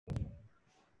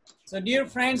So, dear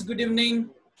friends, good evening,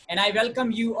 and I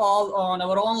welcome you all on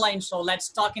our online show, Let's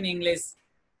Talk in English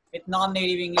with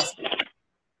non-native English.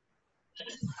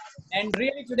 And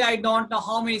really, today I don't know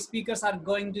how many speakers are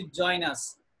going to join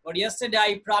us, but yesterday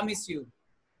I promise you,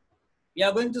 we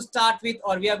are going to start with,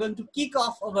 or we are going to kick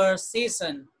off our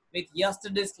session with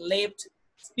yesterday's late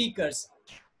speakers.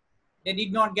 They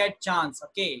did not get chance,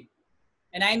 okay?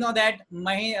 And I know that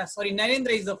Narendra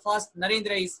is the first.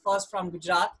 Narendra is first from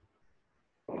Gujarat.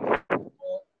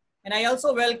 And I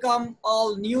also welcome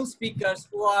all new speakers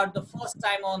who are the first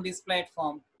time on this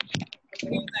platform.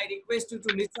 Please, I request you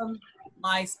to listen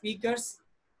my speakers,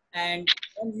 and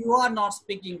when you are not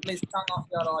speaking, please turn off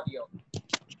your audio.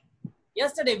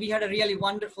 Yesterday we had a really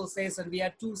wonderful session. We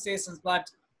had two sessions, but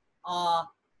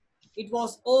it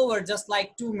was over just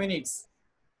like 2 minutes.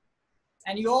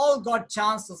 And you all got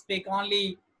chance to speak.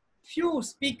 Only few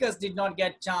speakers did not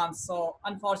get chance. So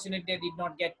unfortunately, they did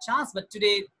not get chance. But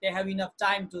today they have enough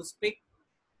time to speak.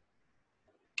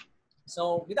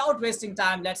 So without wasting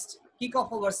time, let's kick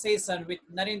off our session with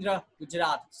Narendra,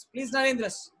 Gujarat. Please,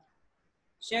 Narendra,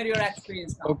 share your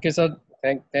experience now. Okay, sir.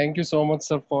 Thank you so much,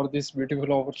 sir, for this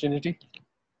beautiful opportunity.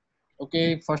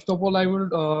 Okay, first of all, I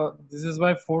will. This is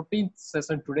my 14th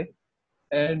session today,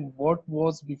 and what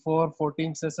was before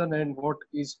 14th session and what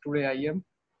is today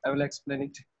I will explain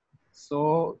it.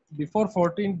 So before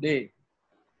 14th day,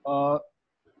 what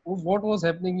was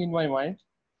happening in my mind?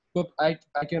 Look, I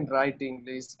can write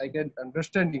English, I can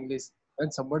understand English.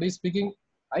 When somebody is speaking,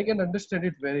 I can understand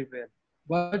it very well.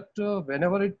 But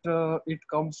whenever it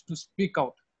comes to speak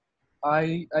out,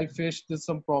 I faced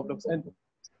some problems, and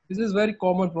this is very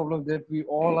common problem that we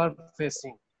all are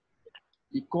facing.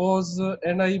 Because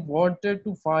and I wanted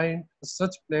to find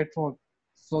such platform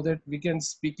so that we can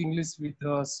speak English with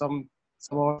some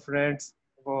of our friends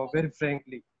very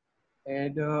frankly,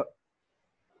 and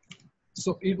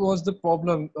so it was the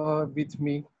problem with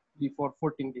me before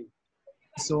 14 days.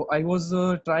 So I was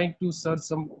trying to search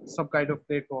some kind of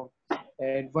platform,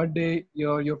 and one day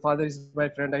your father is my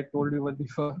friend. I told you one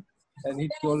before, and he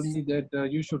told me that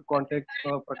you should contact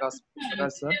Prakash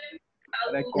sir,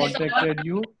 and I contacted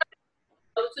you.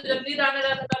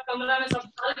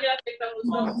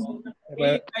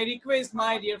 I request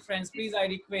my dear friends, please,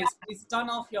 please turn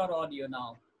off your audio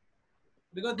now.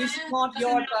 Because this is not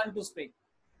your turn to speak.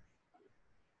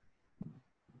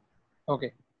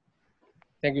 Okay.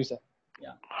 Thank you, sir.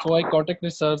 Yeah. So I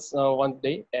contacted sir one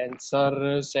day, and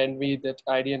sir sent me that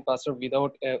ID and password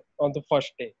without on the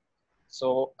first day.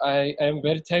 So I am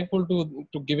very thankful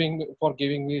to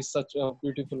giving me such a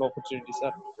beautiful opportunity,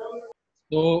 sir.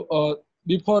 So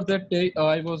before that day,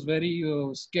 I was very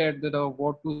scared that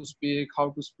what to speak, how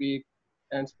to speak,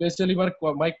 and especially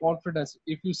my confidence.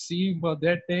 If you see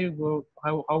that day,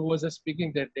 how was I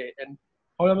speaking that day, and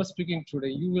how am I speaking today,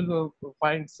 you will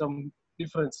find some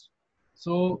difference.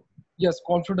 So yes,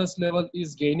 confidence level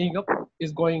is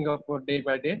going up day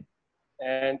by day,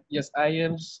 and yes, I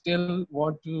am still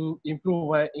want to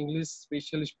improve my English,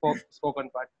 especially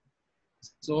spoken part.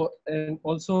 So and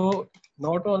also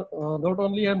not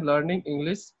only I'm learning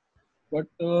English, but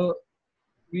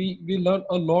we learn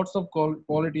a lots of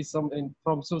qualities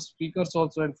from some speakers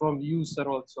also, and from you, sir,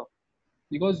 also,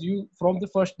 because you from the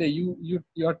first day you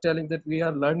are telling that we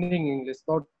are learning English,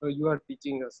 not you are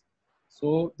teaching us.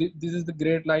 So this is the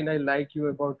great line I like you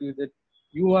about you, that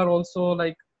you are also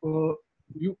like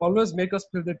you always make us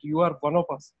feel that you are one of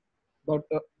us, not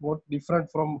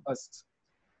different from us.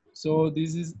 So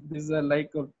this is a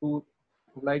like to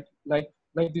like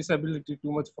like this ability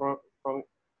too much from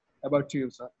about you,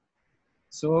 sir.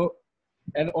 So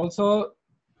and also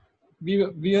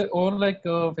we are all like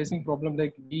facing problem,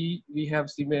 like we have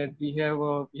cement, we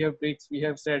have bricks, we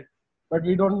have sand, but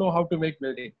we don't know how to make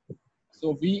building.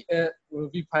 So we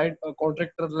find a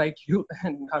contractor like you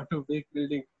and how to make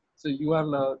building. So you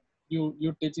are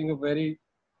you teaching a very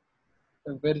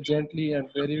gently and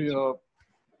very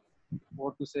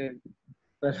what to say.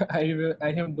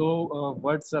 I have no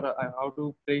words, sir, how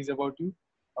to praise about you,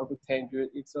 how to thank you.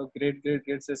 It's a great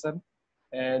session,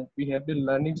 and we have been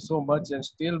learning so much, and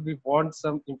still we want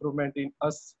some improvement in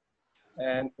us.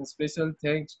 And special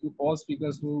thanks to all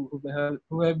speakers who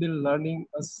have been learning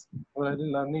us, who have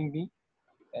been learning me.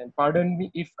 And pardon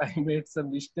me if I made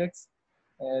some mistakes,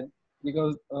 and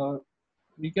because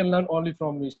we can learn only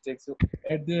from mistakes. So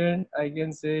at the end, I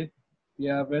can say we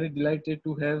are very delighted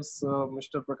to have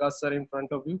Mr. Prakash sir in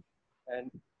front of you, and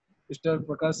Mr.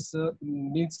 Prakash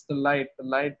needs the light.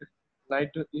 Light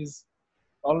is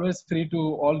always free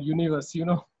to all universe,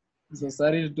 So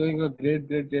sir is doing a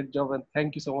great job, and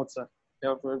thank you so much, sir,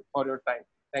 for your time.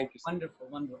 Thank you, sir. Wonderful,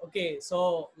 wonderful. Okay,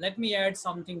 so let me add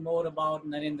something more about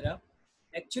Narendra.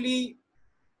 Actually,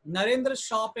 Narendra's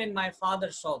shop and my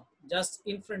father's shop just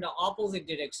in front of opposite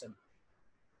direction.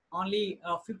 Only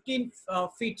 15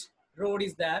 feet road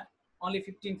is there. Only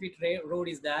 15 feet road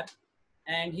is there.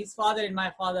 And his father and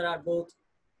my father are both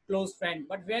close friends.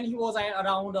 But when he was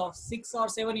around 6 or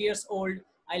 7 years old,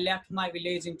 I left my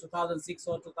village in 2006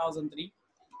 or 2003,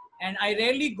 and I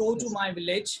rarely go to Yes. my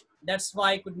village. That's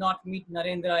why I could not meet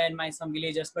Narendra and my some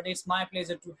villagers. But it's my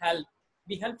pleasure to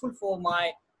be helpful for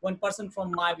my one person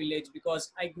from my village,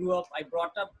 because I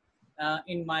brought up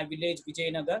in my village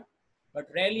Vijaynagar, but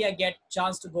rarely I get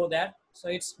chance to go there. So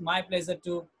it's my pleasure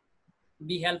to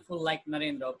be helpful like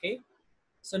Narendra. Okay.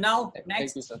 So now Thank you,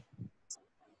 next. sir.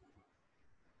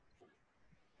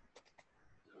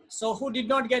 So who did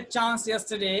not get chance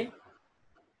yesterday?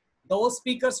 Those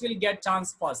speakers will get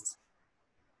chance first.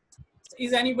 So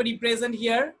is anybody present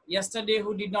here yesterday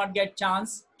who did not get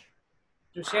chance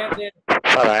to share their?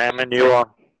 Sir, I am a new one.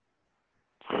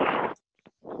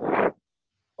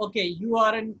 Okay, you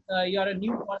are a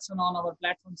new person on our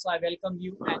platform, so I welcome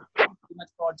you and thank you very much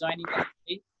for joining us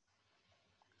today.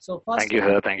 So Thank first, you,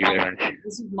 sir. Thank you very much.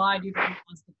 this is my duty to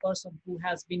ask the person who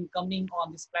has been coming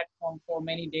on this platform for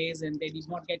many days and they did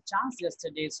not get chance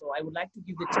yesterday. So I would like to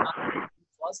give the chance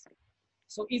first.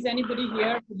 So is anybody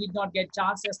here who did not get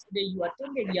chance yesterday? You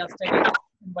attended yesterday,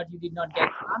 but you did not get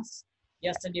chance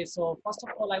yesterday. So first of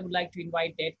all, I would like to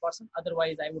invite that person.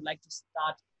 Otherwise, I would like to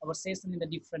start our session in a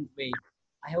different way.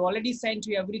 I have already sent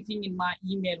you everything in my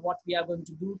email, what we are going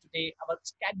to do today, our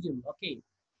schedule. Okay.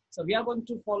 So we are going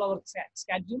to follow our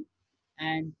schedule.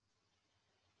 And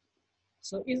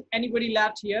so is anybody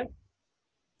left here?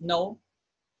 No.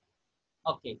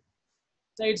 Okay.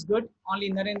 So it's good. Only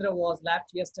Narendra was left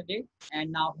yesterday,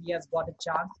 and now he has got a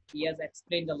chance. He has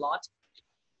explained a lot.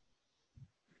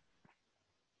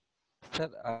 Sir,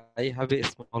 I have a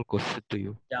small question to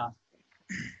you. Yeah.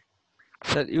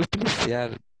 Sir, you please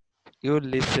share, you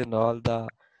listen all the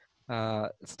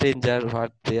stranger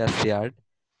what they are shared,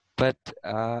 but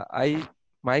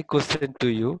my question to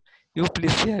you, you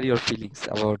please share your feelings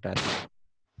about us.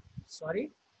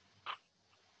 Sorry.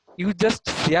 You just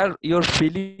share your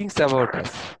feelings about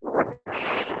us.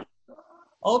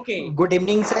 Okay. Good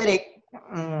evening, sir.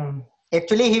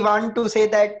 Actually, he want to say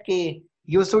that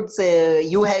you should say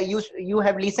you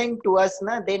have listened to us,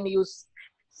 na? Then you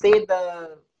say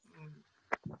the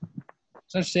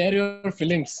Sir, share your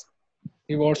feelings.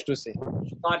 He wants to say.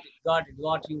 Got it. Got it.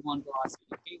 What you want to ask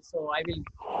me. Okay. So I will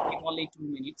take only 2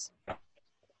 minutes.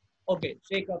 Okay.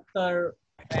 Sheikh Akhtar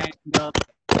and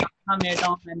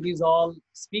Madam and these all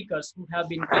speakers who have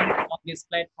been coming on this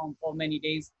platform for many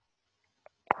days.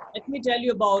 Let me tell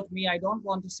you about me. I don't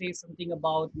want to say something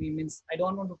about me, means I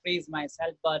don't want to praise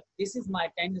myself, but this is my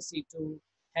tendency to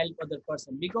help other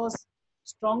person, because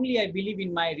strongly I believe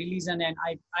in my religion, and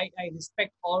I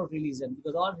respect all religion,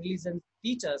 because all religion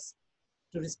teach us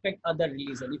to respect other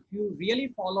religion. If you really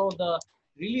follow the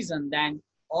religion, then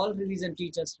all religion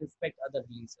teaches respect other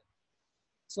religion.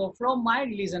 So from my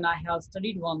religion, I have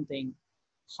studied one thing: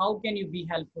 how can you be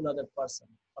helpful other person?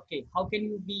 Okay, how can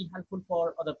you be helpful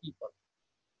for other people?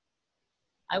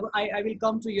 I will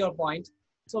come to your point.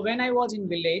 So when I was in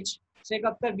village, Sheikh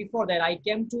Akhtar, before that, I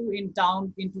came to in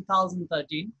town in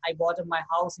 2013. I bought my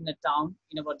house in a town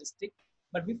in our district.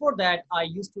 But before that, I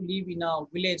used to live in a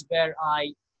village where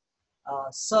I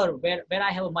serve, where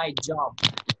I have my job.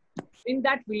 In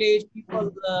that village,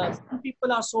 some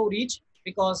people are so rich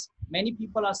because many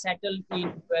people are settled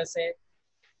in USA.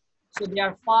 So they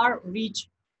are far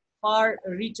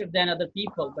richer than other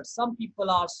people. But some people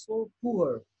are so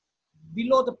poor,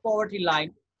 below the poverty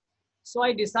line. So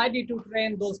I decided to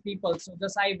train those people. So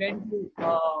just I went to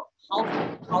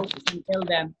houses and tell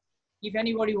them, if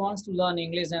anybody wants to learn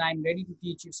English, then I'm ready to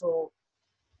teach you. So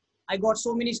I got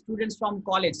so many students from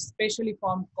college, especially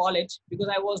from college, because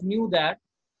I was new there.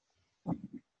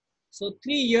 So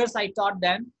 3 years I taught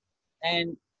them,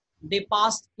 and they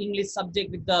passed English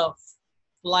subject with the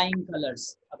flying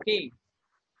colors. Okay.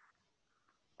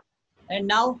 And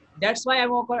now that's why I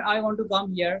want to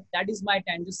come here. That is my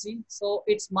tendency. So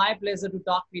it's my pleasure to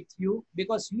talk with you,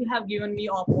 because you have given me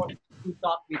opportunity to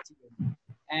talk with you.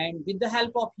 And with the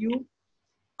help of you,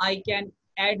 I can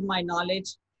add my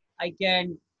knowledge. I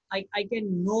can I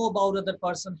can know about other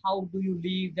person. How do you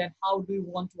live? Then how do you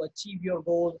want to achieve your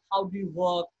goal? How do you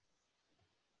work?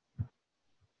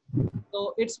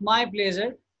 So it's my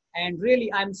pleasure. And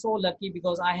really, I'm so lucky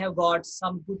because I have got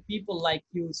some good people like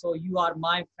you. So you are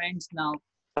my friends now.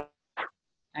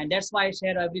 And that's why I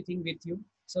share everything with you.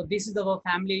 So this is our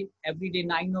family. Every day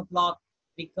 9 o'clock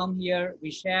we come here, we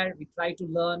share, we try to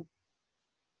learn.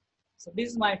 So this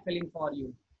is my feeling for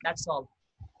you. That's all.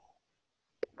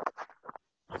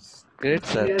 Great, It's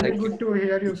sir. really Thank you. good to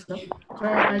hear you, sir. So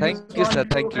I Thank just you, sir. want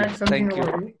to Thank you. add something Thank you.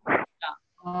 about it.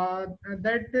 Yeah.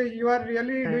 That you are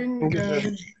really doing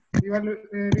you are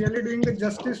really doing the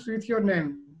justice with your name.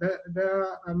 The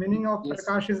meaning of Yes.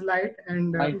 Prakash is light,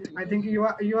 and Light. I think you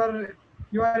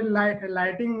are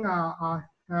lighting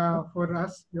for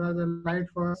us. You are the light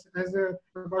for us. As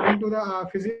according to the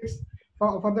physics,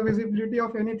 for the visibility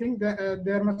of anything,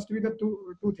 there must be the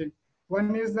two things.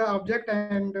 One is the object,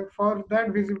 and for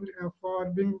that visible for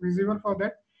being visible for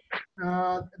that,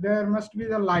 there must be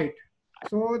the light.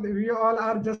 So we all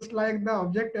are just like the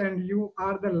object, and you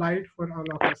are the light for all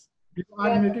of us. You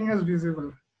are making us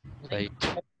visible. Thank Right. you.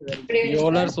 Thank you very much. You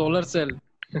all are solar cell.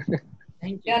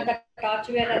 Thank We you. are the torch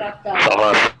bearer of the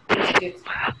Sabas. institute.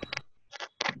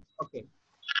 Okay.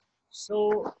 So,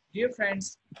 dear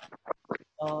friends,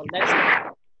 let's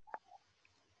start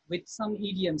with some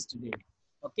idioms today.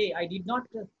 Okay, I did not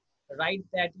write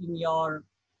that in your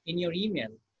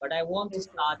email, but I want to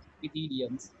start with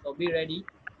idioms. So be ready.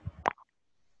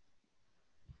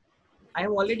 I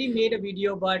have already made a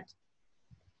video, but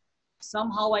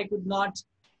somehow I could not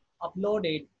upload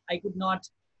it. I could not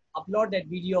upload that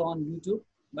video on YouTube.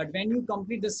 But when you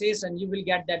complete the session, you will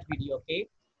get that video. Okay.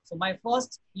 So my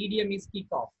first idiom is kick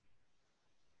off.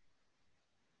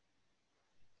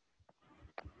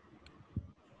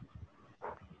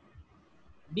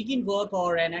 Begin work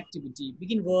or an activity.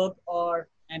 Begin work or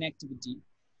an activity.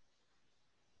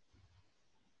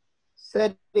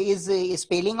 Sir, is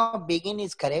spelling of begin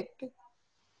is correct?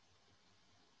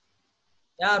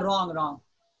 Yeah, wrong, wrong.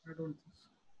 I don't.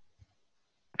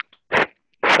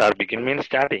 Sir, begin means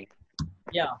starting.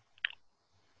 Yeah.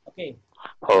 Okay.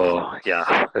 Oh,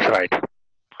 yeah, that's right.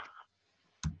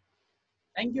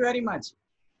 Thank you very much.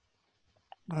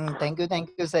 Thank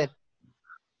you, sir.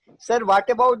 Sir, what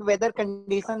about weather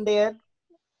condition there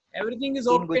Everything is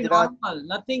in okay, Gujarat? normal.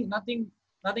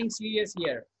 Nothing serious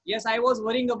here. Yes, I was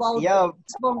worrying about Yeah,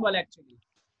 West Bengal actually.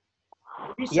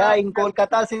 yeah. Odisha, In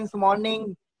Kolkata since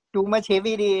morning, too much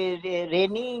heavy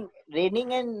raining,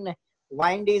 and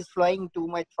wind is flowing too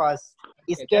much fast.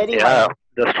 okay, that's Scary Yeah, wind.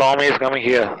 the storm is coming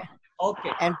here.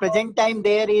 okay. And present time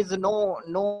there is no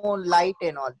light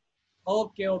and all.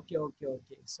 Okay.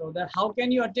 So that how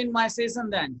can you attend my session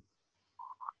then?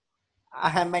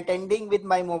 I am attending with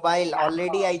my mobile.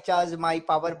 Already I charge my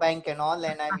power bank and all,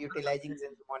 and I'm utilizing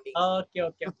since morning.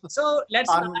 Okay. So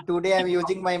let's start. Today I'm Kick off.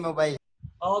 using my mobile.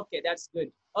 Okay, that's good.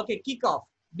 Okay, kick off.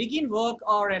 Begin work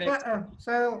or an So,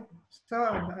 activity.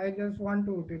 I just want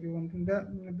to tell you one thing.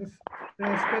 The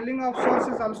spelling of source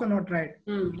is also not right,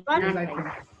 One? as Not I right. think.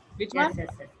 Which Yes, one? yes,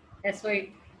 yes. S-Y,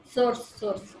 source.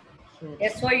 Source.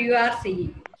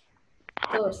 S-Y-U-R-C-E.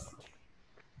 Source.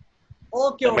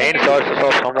 Okay, The main okay. sources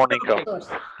of someone income. Source.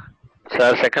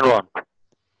 Sir, second one.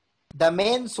 The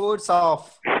main source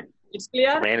of It's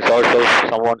clear? Main source of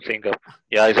someone's income.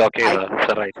 Yeah, it's okay, I sir.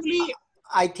 Sir, right. Actually,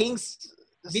 I think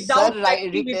without sir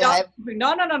checking, without have proofing.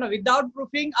 No. Without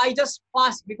proofing, I just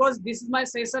passed because this is my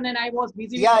session and I was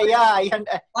busy with yeah my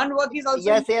one work is also in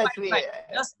yes my mind.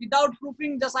 Just without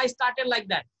proofing, just I started like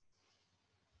that.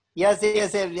 yes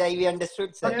yeah, we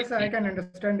understood, sir. Yes, I can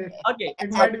understand it. Okay.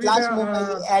 It might be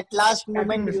At last typing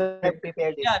moment you mistake. have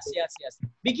prepared it. Yes.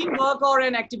 Begin work or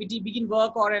an activity. Begin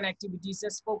work or an activity.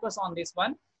 Just focus on this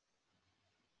one.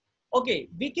 Okay,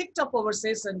 we kicked up our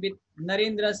session with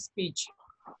Narendra's speech.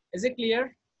 Is it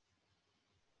clear?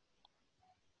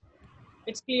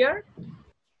 It's clear?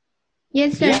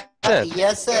 Yes, sir.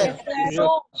 Yes, sir.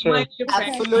 So, Sure. my dear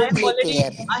friends, Absolutely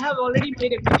clear. I have already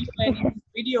made a video, and in this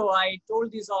video, I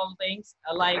told these all things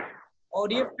like, oh,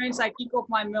 dear friends, I kick off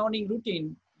my morning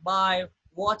routine by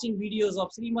watching videos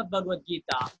of Srimad Bhagavad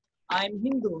Gita. I'm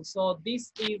Hindu, so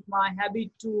this is my habit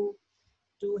to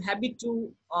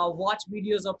watch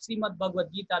videos of Srimad Bhagavad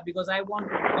Gita because I want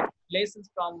to get lessons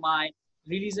from my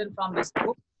religion from this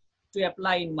book to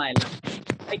apply in my life.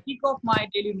 I kick off my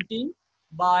daily routine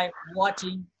by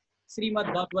watching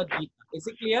Srimad Bhagavad Gita. Is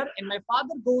it clear? And my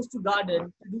father goes to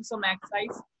garden to do some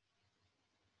exercise,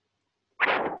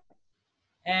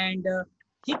 and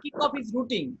he kick off his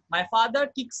routine. My father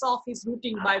kicks off his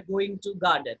routine by going to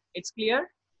garden. It's clear?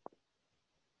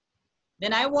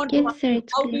 Then I want to Yes, ask sir. you,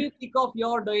 It's how do clear. you kick off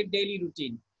your daily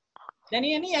routine? Then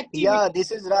any activity? Yeah,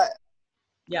 this is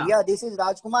Yeah. yeah, this is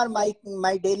Rajkumar.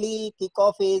 My daily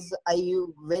kickoff is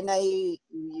when I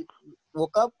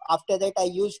woke up. After that, I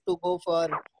used to go for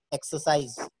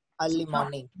exercise early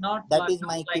morning. Not That is not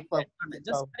my like kickoff. that.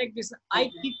 Just correct this.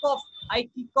 I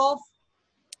kick off.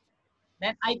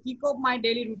 Then I kick off my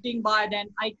daily routine by then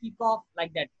I kick off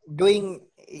like that. Doing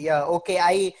okay.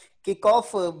 kick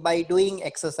off by doing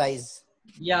exercise.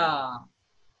 Yeah.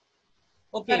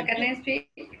 Sir, Okay. can I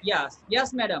speak? Yes.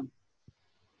 Yes, madam.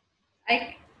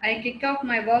 I kick off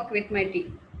my work with my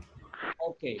tea.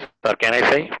 Okay. Sir, can I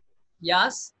say?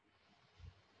 Yes.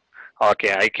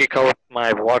 Okay, I kick out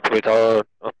my work without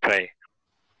a pray.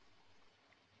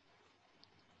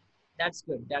 That's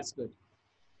good. That's good.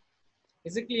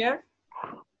 Is it clear?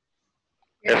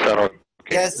 Yes, sir. Okay.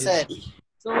 Yes, sir.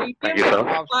 So Thank idioms you,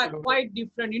 sir. are quite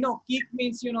different. You know, kick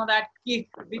means, you know, that kick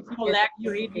with your leg,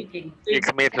 you hit it. Kicking. So it's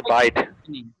Kick means quite bite.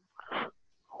 meaning.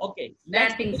 Okay.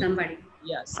 Next. Slapping somebody.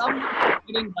 Yeah, someone's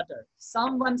bread and butter.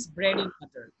 Someone's bread and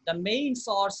butter. The main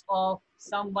source of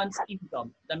someone's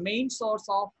income. The main source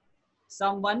of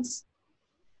someone's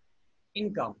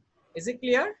income. Is it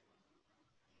clear?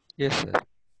 Yes, sir.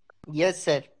 Yes,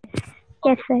 sir.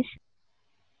 Yes, sir.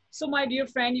 So my dear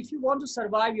friend, if you want to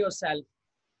survive yourself,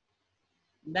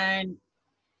 then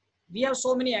we have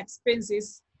so many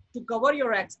expenses. To cover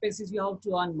your expenses, you have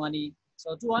to earn money.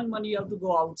 So to earn money, you have to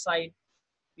go outside.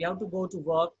 You have to go to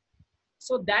work.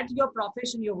 So that your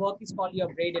profession, your work is called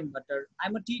your bread and butter.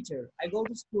 I'm a teacher. I go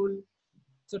to school.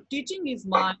 So teaching is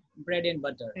my bread and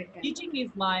butter. Teaching is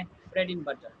my bread and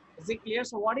butter. Is it clear?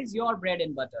 So what is your bread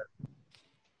and butter?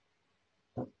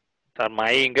 Sir,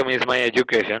 my income is my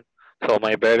education. So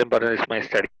my bread and butter is my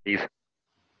studies.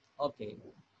 Okay.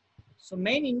 So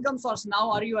main income source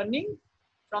now, are you earning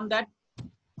from that?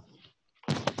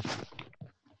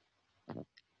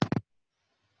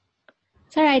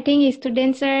 Sir, I think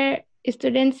students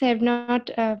have not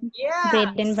bread and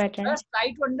Yes. butter. Just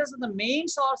try to understand the main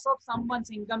source of someone's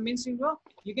income means, you know,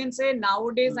 you can say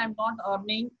nowadays I'm not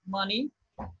earning money.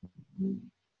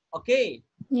 Okay.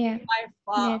 Yeah.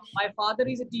 Yes. My father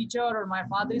is a teacher, or my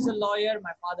father is a lawyer,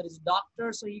 my father is a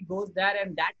doctor, so he goes there,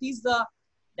 and that is the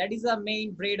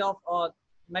main bread of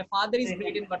my father is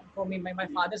bread and butter for me. My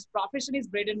father's profession is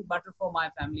bread and butter for my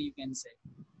family, you can say.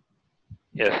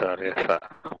 Yes, sir. Yes, sir.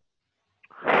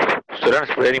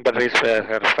 Students' bread and butter is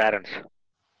her parents.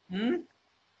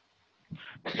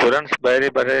 Students' bread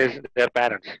and butter is their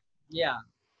parents. Yeah.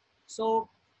 So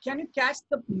can you catch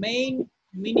the main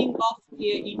meaning of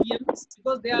idioms,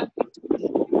 because they are a bit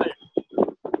difficult.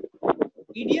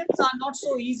 Idioms are not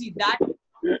so easy, that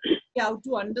you have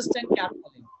to understand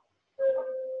carefully.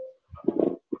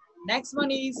 Next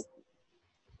one is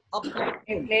a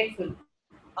platform.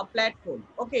 A platform.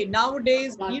 Okay,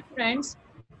 nowadays, dear friends,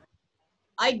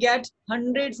 I get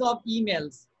hundreds of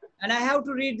emails and I have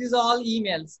to read these all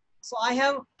emails. So I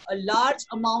have a large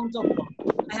amount of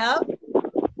work. I have a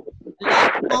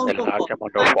large amount of Large work.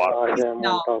 amount of work.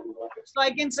 Now, so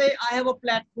I can say I have a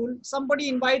platform. Somebody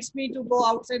invites me to go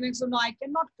outside and so no, I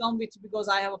cannot come with you because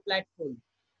I have a platform.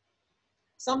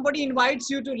 Somebody invites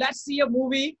you to let's see a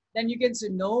movie, then you can say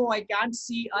no, I can't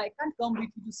come with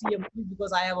you to see a movie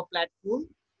because I have a platform.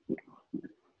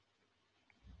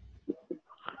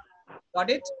 Got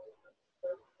it?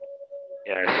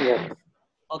 Yes.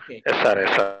 Okay. Yes, sir.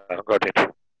 Yes, sir. Got it.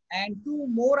 And two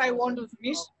more I want to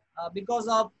finish because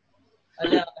of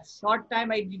a short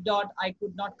time I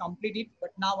could not complete it,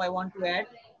 but now I want to add.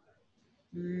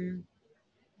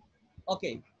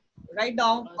 Okay, write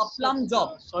down a plum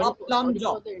job. A plum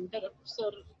job.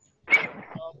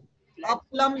 A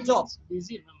plum job.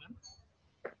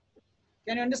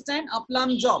 Can you understand? A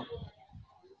plum job.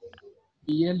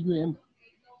 PLUM.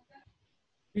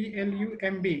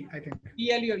 PLUMB, I think.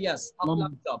 PLU, yes, a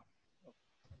plum job.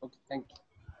 Okay, thank you.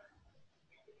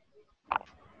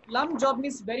 Plum job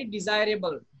means very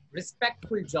desirable,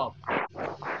 respectful job.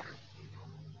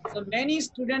 So many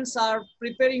students are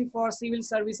preparing for civil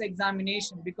service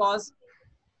examination because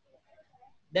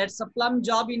that's a plum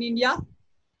job in India.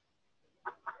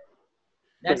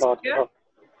 That's clear.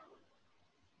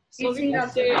 So we can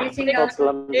say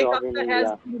Akhtar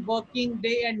has been working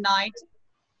day and night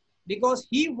because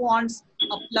he wants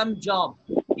a plum job.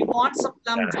 He wants a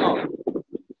plum job.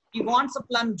 He wants a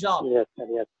plum job. Yes, sir.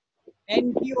 Yes.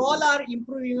 And we all are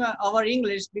improving our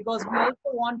English because we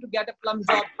also want to get a plum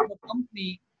job in the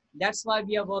company. That's why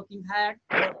we are working hard.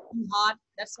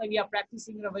 That's why we are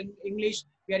practicing our English.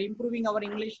 We are improving our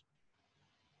English.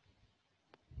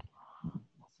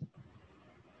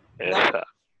 Yes, sir.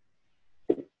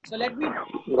 So let me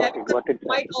have the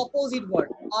quite opposite word.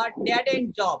 A dead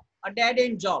end job. A dead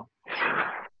end job.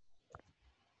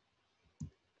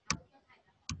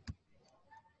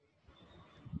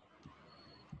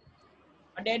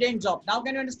 A dead end job. Now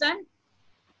can you understand?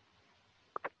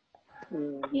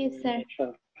 Yes, sir.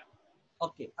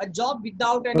 Okay. A job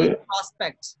without any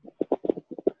prospects.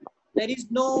 There is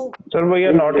no. Sir, we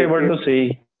are not able to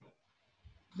see.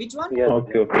 Which one?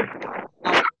 Okay.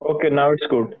 Okay, now it's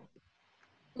good.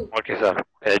 Okay, sir.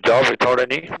 A job without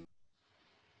any.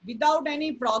 Without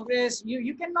any progress,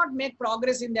 you cannot make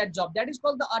progress in that job. That is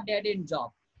called a dead end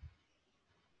job.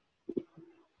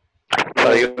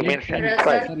 So you mean Hello,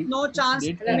 satisfied? sir. No chance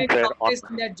to Hello. make Satisfied on. progress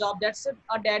in that job. That's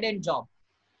a dead end job.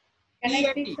 Can I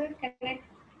speak, ENT. sir? Can I?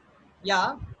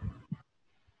 Yeah.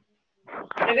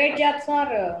 Private jobs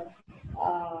are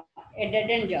a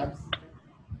dead-end jobs.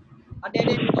 A dead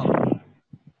end job.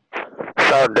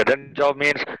 So dead end job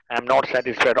means I'm not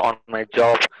satisfied on my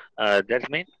job. That's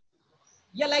mean.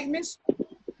 Yeah, like means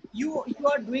you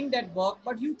are doing that work,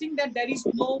 but you think that there is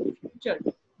no future,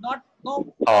 not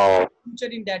no Oh, future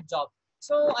in that job.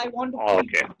 So I want to quit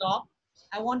okay. this job.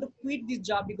 I want to quit this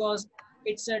job because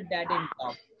it's a dead end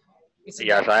job. It's a dead.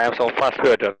 Yes, I am so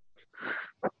frustrated.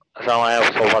 So I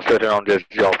am so frustrated on this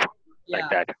job. Like Yeah.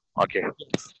 that. Okay.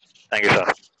 Yes. Thank you, sir.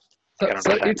 I can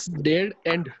Sir, understand. it's dead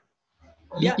end.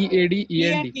 Yeah. DEADEND.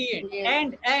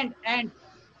 Yes. And.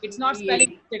 It's not spelling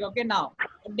mistake. Okay, now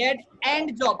a dead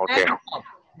end job. Okay. End job.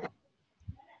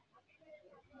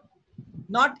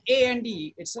 Not A and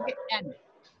D. It's okay. And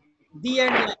the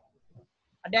end line.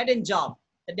 A dead end job.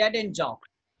 A dead end job.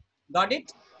 Got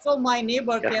it? So my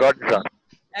neighbor Yes, came got it, sir.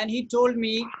 and he told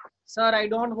me, sir, I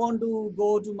don't want to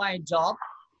go to my job.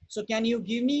 So can you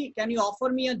offer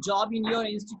me a job in your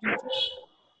institution?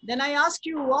 Then I ask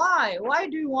you why? Why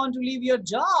do you want to leave your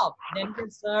job? Then he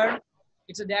said, sir,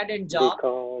 it's a dead end job.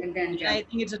 Dead-end job. I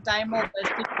think it's a time of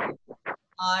wasting.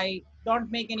 I don't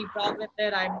make any progress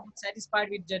there. I'm not satisfied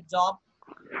with that job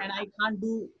and I can't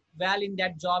do well in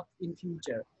that job in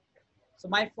future. So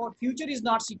my future is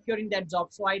not secure in that job.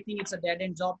 So I think it's a dead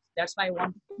end job. That's why I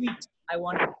want to quit. I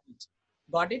want to quit.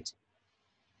 Got it?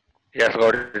 Yes,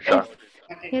 got it, sir. Yes.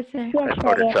 Got it. Yes, sir. Yes,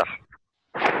 got it,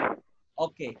 sir.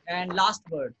 Okay. And last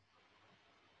word.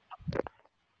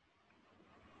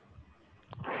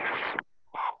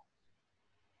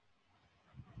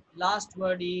 Last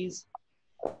word is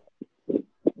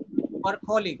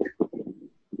workaholic.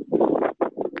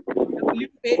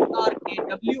 W-A-R-K.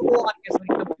 W-O-R-K. Sorry.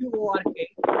 W-O-R-K.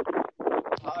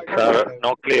 Sir,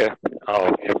 no clear.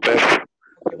 Oh, you press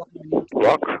Okay, 1 minute.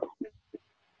 work.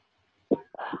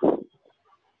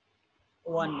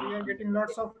 1 We minute. are getting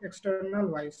lots of external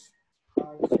voice. So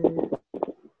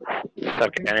Sir,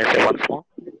 can you say once more?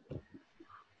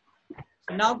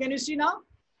 So now can you see now?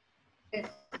 Yes.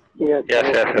 Yes,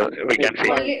 yes, we can see.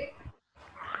 Only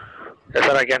Yes,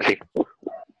 sir, I can see.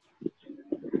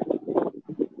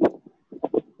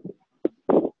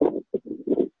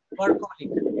 Workaholic.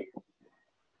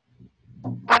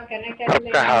 or can I tell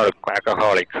you?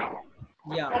 Alcoholic.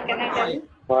 Yeah. Or can I tell you?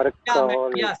 Yeah,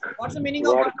 yes. What's the meaning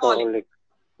of workaholic?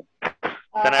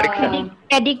 It's an addiction.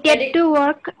 Addicted to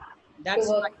work. That's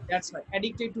To work. right. That's right.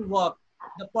 Addicted to work.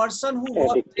 The person who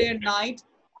works day and night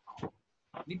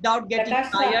without getting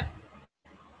Prakash tired.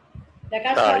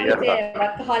 Prakash Yes, is sir. a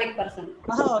workaholic person.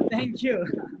 Oh, thank you.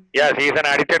 Yes, he is an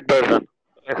addicted person.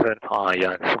 Yes, sir. Oh,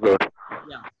 yeah, it's good.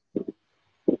 Yeah.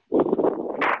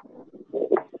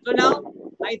 So now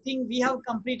I think we have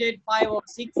completed 5 or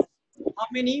 6. How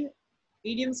many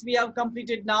idioms we have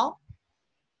completed now?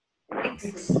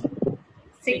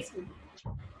 Six.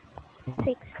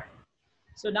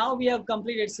 So now we have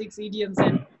completed 6 idioms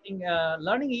and I think,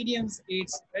 learning idioms,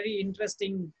 it's very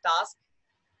interesting task.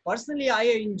 Personally, I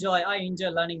enjoy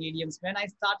learning idioms. When I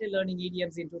started learning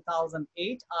idioms in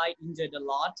 2008, I enjoyed a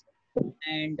lot.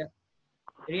 And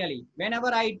really,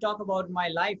 whenever I talk about my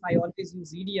life, I always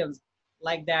use idioms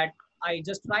like that. I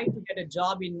just tried to get a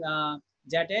job in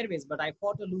Jet Airways, but I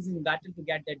fought a losing battle to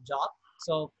get that job.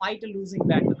 So fight a losing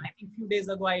battle. I think few days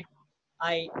ago,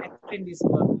 I explained this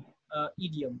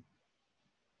idiom.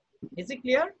 Is it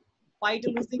clear? Fight a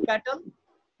losing battle.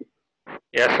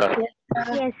 Yes, sir.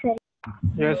 Yes, sir.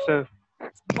 Yes, sir.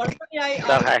 Personally,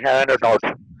 Sir, I have a doubt.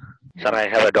 Sir, I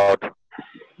have a doubt.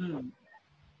 Hmm.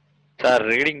 Sir,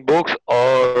 reading books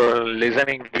or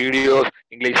listening videos,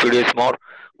 English videos more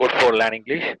good for learning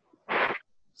English.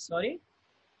 Sorry.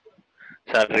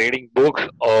 Sir, reading books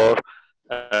or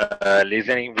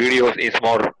listening videos is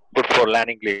more good for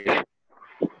learning English.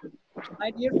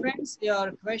 My dear friends,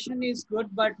 your question is good,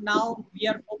 but now we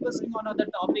are focusing on other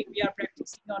topic. We are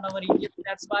practicing on our idioms.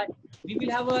 That's why we will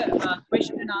have a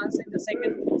question and answer in the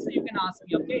second. So you can ask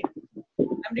me, okay?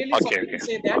 I'm really Okay, sorry okay. to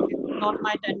say that. It's not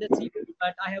my tendency,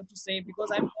 but I have to say because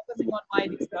I'm focusing on my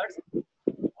research.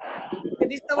 Okay,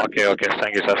 this is our Okay, okay.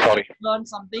 Thank you, sir. Sorry. learn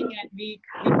something and we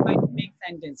try to make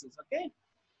sentences, okay?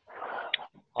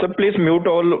 So please mute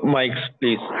all mics,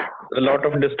 please. A lot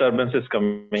of disturbance is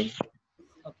coming.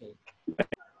 Okay.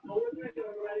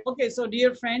 Okay, so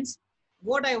dear friends,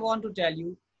 what I want to tell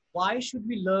you, why should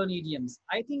we learn idioms?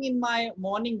 I think in my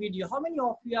morning video, how many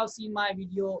of you have seen my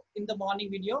video in the morning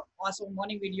video? Also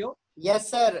morning video. Yes,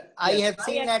 sir. I Yes, have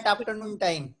seen at afternoon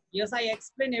time. yes, I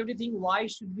explain everything. Why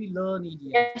should we learn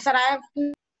idioms? Yes, sir. I have.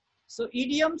 So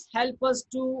idioms help us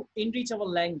to enrich our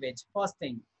language. First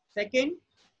thing. Second,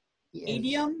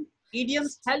 Yes.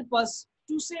 idioms help us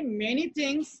to say many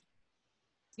things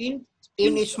in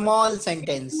In a small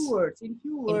sentence. in few words.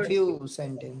 In few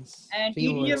sentences. And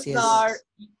Few words, yes.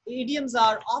 idioms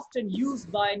are often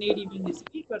used by native English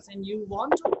speakers, and you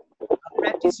want to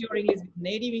practice your English with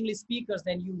native English speakers,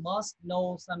 then you must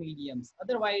know some idioms.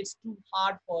 Otherwise, it's too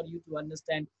hard for you to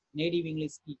understand native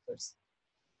English speakers.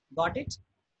 Got it?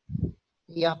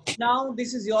 Yeah. Now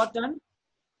this is your turn.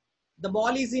 The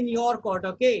ball is in your court,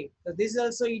 okay? So this is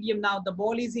also idiom now. The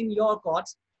ball is in your court.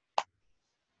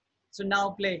 So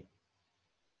now play.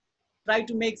 Try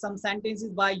to make some sentences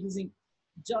by using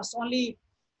just only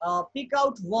pick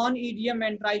out one idiom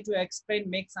and try to explain,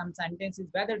 make some sentences,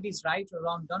 whether it is right or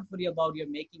wrong. Don't worry about your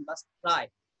making, just try.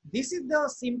 This is the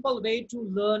simple way to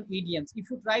learn idioms. If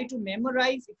you try to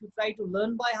memorize, if you try to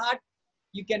learn by heart,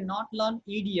 you cannot learn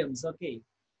idioms, okay?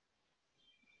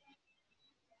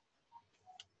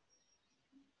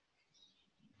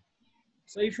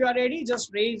 So if you are ready, just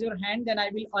raise your hand, then I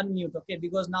will unmute, okay?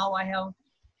 Because now I have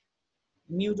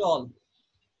mute all.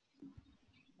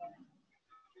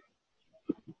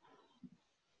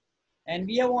 And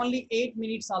we have only 8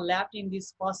 minutes are left in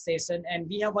this first session, and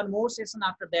we have one more session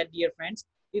after that, dear friends.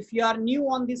 If you are new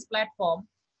on this platform,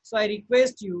 so I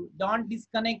request you, don't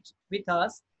disconnect with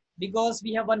us, because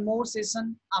we have one more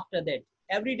session after that.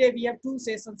 Every day we have 2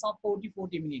 sessions of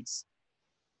 40 minutes.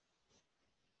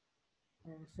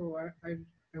 So I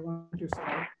want to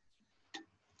start.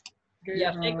 Okay,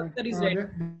 Yeah, Shekhar is ready.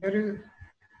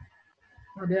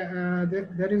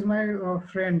 There is my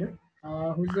friend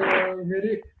who's a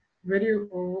very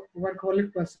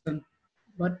workaholic person,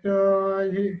 but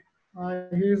he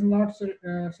is not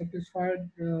satisfied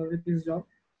with his job.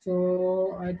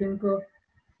 So I think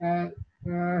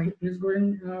he's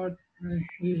going.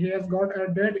 He has got a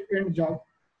dead end job,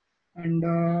 and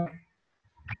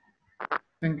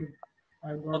thank you.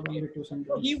 I got only 2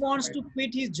 sentences. So he wants to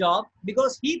quit his job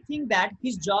because he thinks that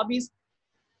his job is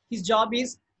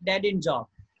dead end job.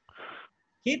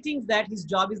 He thinks that his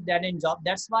job is dead end job.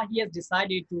 That's why he has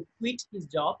decided to quit his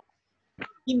job.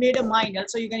 He made a mind.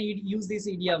 Also, you can use this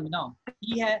idiom now.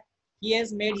 He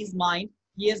has made his mind.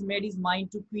 He has made his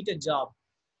mind to quit a job.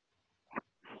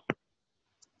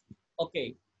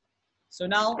 Okay. So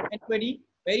now, anybody,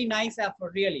 very nice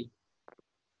effort, really.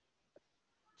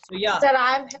 So yeah. Sir,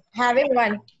 I'm having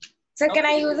one. Sir, can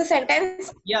I use a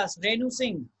sentence? Yes, Renu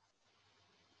Singh.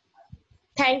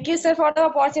 Thank you, sir, for the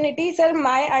opportunity. Sir,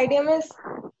 my idiom is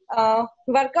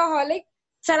workaholic.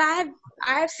 Sir, I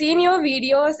have seen your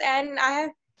videos, and I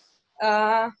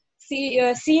have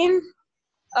seen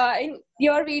in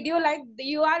your video like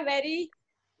you are very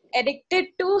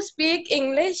addicted to speak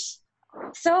English.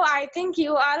 So I think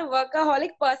you are a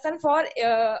workaholic person for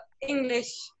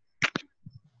English.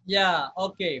 Yeah,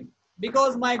 okay.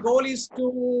 Because my goal is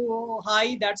too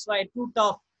high, that's why too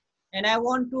tough. And I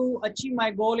want to achieve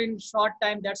my goal in short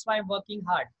time, that's why I'm working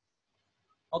hard.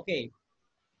 Okay.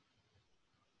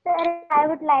 Sir, I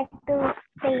would like to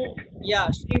say. Yeah,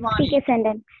 Shrivani.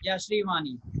 Sentence. Yeah,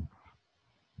 Shrivani.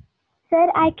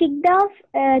 Sir, I kicked off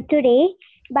today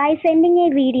by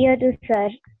sending a video to sir.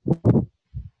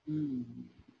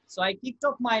 So I kicked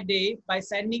off my day by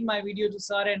sending my video to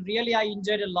sir, and really I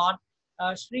enjoyed a lot.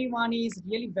 Shrivani is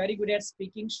really very good at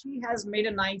speaking. She has made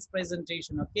a nice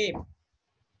presentation. Okay.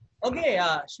 Okay,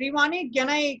 Shrivani, can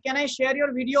I share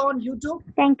your video on YouTube?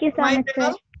 Thank you so much,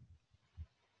 sir.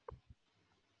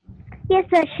 Yes,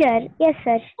 sir. Sure. Yes,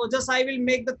 sir. So just I will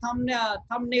make the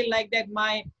thumbnail like that.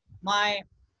 My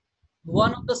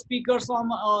one of the speakers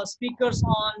on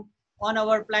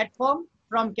our platform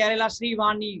from Kerala,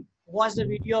 Shrivani. Watch the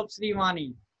video of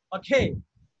Shrivani. Okay.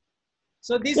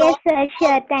 So this yes, sir.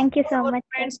 Sure. Thank you so much.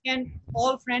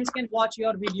 All friends can watch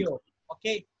your video.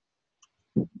 Okay.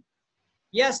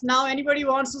 Yes. Now anybody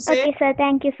wants to say? Okay, sir.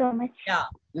 Thank you so much. Yeah.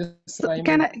 Yes,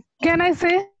 can I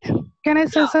say? Can I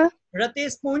say, sir?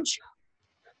 Ratesh Punch.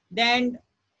 Then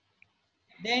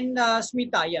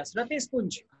Smita. Yes, Ratesh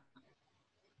Punch.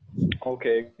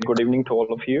 Okay. Good evening to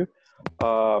all of you.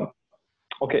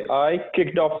 Okay, I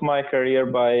kicked off my career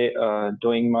by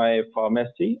doing my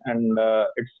pharmacy, and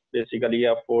it's basically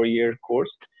a 4-year course,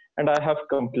 and I have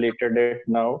completed it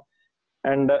now.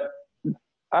 And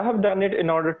I have done it in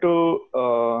order to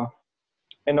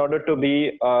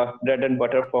be bread and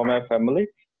butter for my family.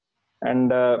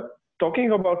 And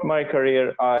talking about my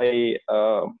career, I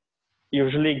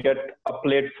usually get a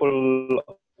plate full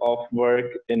of work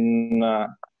in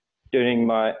during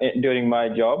my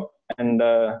job, and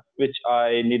which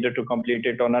I needed to complete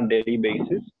it on a daily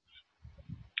basis.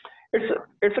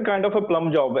 It's a kind of a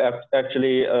plum job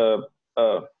actually. Uh,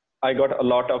 I got a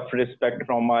lot of respect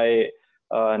from my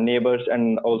neighbors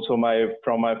and also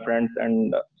from my friends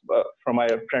and from my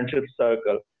friendship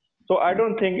circle. So I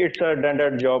don't think it's a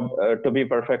standard job, to be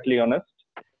perfectly honest.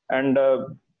 And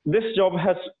this job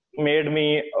has made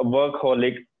me a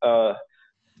workaholic.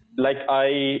 Like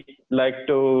I like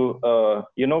to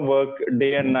work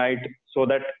day and night so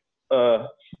that uh,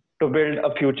 to build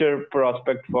a future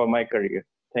prospect for my career.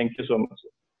 Thank you so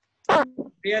much.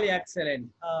 Really excellent.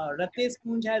 Ratesh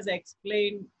Kunj has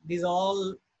explained these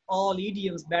all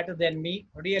idioms better than me.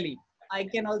 Really, I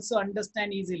can also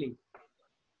understand easily.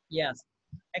 Yes,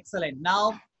 excellent.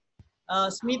 Now,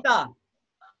 Smita.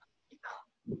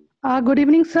 Good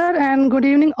evening, sir, and good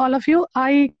evening, all of you.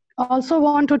 I also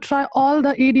want to try all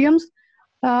the idioms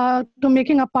to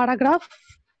making a paragraph.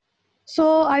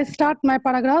 So I start my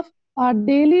paragraph.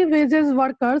 Daily wages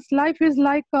workers' life is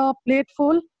like a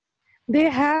plateful. They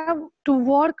have to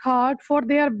work hard for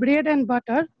their bread and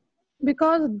butter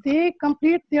because they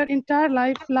complete their entire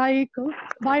life like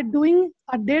by doing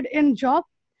a dead end job.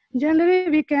 Generally,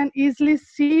 we can easily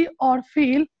see or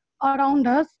feel around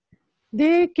us.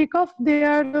 They kick off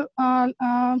their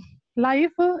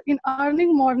life in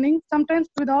earning morning, sometimes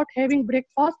without having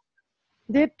breakfast.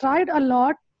 They tried a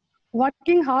lot,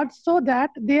 working hard so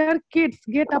that their kids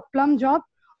get a plum job.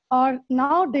 Or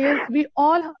nowadays, we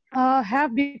all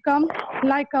have become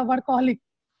like a workaholic.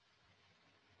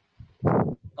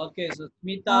 Okay, so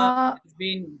Smita Uh, has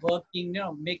been working,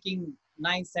 making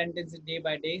nice sentences day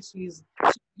by day. She's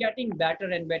getting better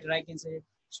and better. I can say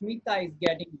Smita is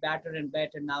getting better and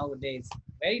better nowadays.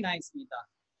 Very nice, Smita.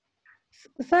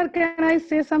 Sir, can I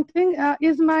say something?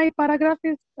 Is my paragraph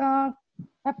is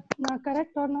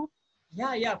correct or not?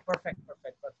 Yeah, yeah, perfect,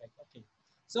 perfect, perfect. Okay.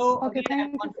 So Okay, again, I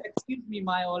thank you. want to excuse me,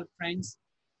 my old friends.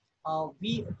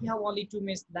 We have only 2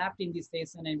 minutes left in this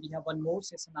session, and we have one more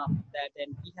session after that,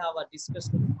 and we have a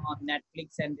discussion on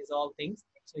Netflix and these all things.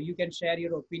 So you can share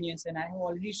your opinions, and I have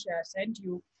already sent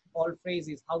you all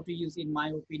phrases how to use in my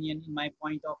opinion, in my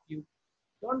point of view.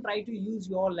 Don't try to use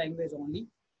your language only.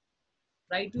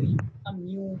 Try to use some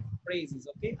new phrases.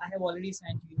 Okay, I have already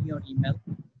sent you in your email.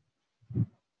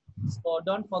 So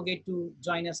don't forget to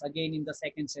join us again in the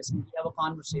second session. We have a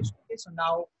conversation. Okay, so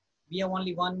now we have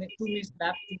only 2 minutes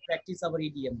left to practice our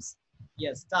idioms.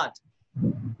 Yes, start.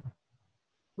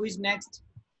 Who is next?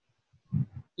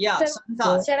 Yeah, Sir,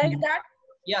 Santa. shall I start?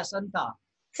 Yeah, Santa.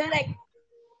 Sir,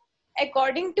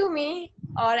 according to me,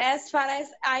 or as far as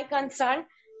I concerned,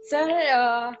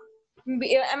 sir,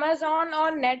 Amazon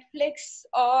or Netflix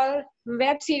or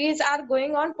web series are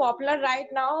going on popular right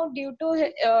now due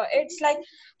to it's like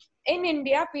in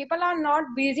India people are not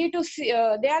busy to see,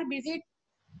 they are busy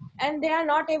and they are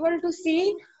not able to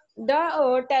see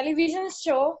the television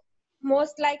show,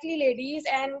 most likely ladies,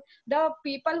 and the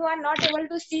people who are not able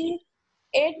to see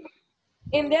it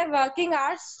in their working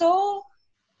hours. So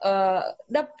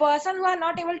the person who are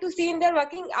not able to see in their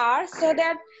working hours, so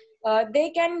that they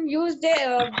can use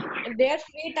their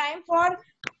free time for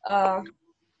uh,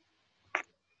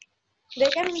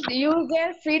 like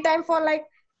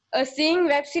seeing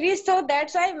web series. So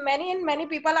that's why many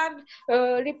people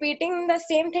are repeating the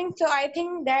same thing. So I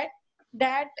think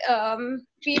that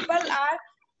people are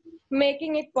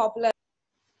making it popular.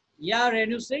 Yeah,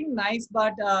 Renu Singh, nice,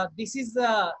 but this is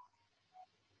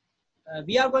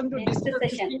we are going to Next discuss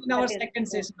this session. thing in our That is, second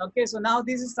session. Okay, so now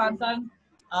this is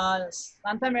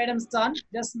Santa Madam's turn.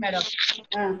 Just Madam.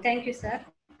 thank you, sir.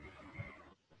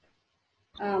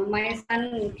 My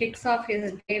son kicks off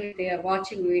his day with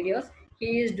watching videos.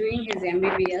 He is doing his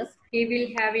MBBS. He will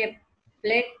have a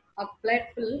plate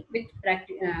full with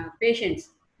patience.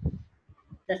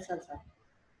 That's all, sir.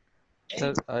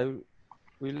 Sir,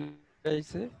 will I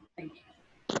say? Thank you.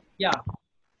 Yeah,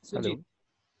 Hello. Sujit.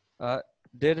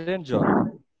 Dead end job.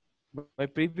 My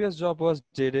previous job was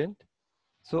dead end,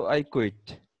 so I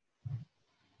quit.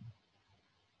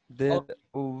 Then Okay.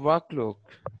 workload,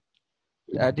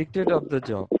 addicted of the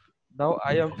job. Now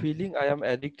I am feeling I am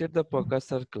addicted the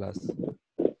Percussor class.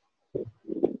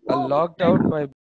 I Oh, logged out my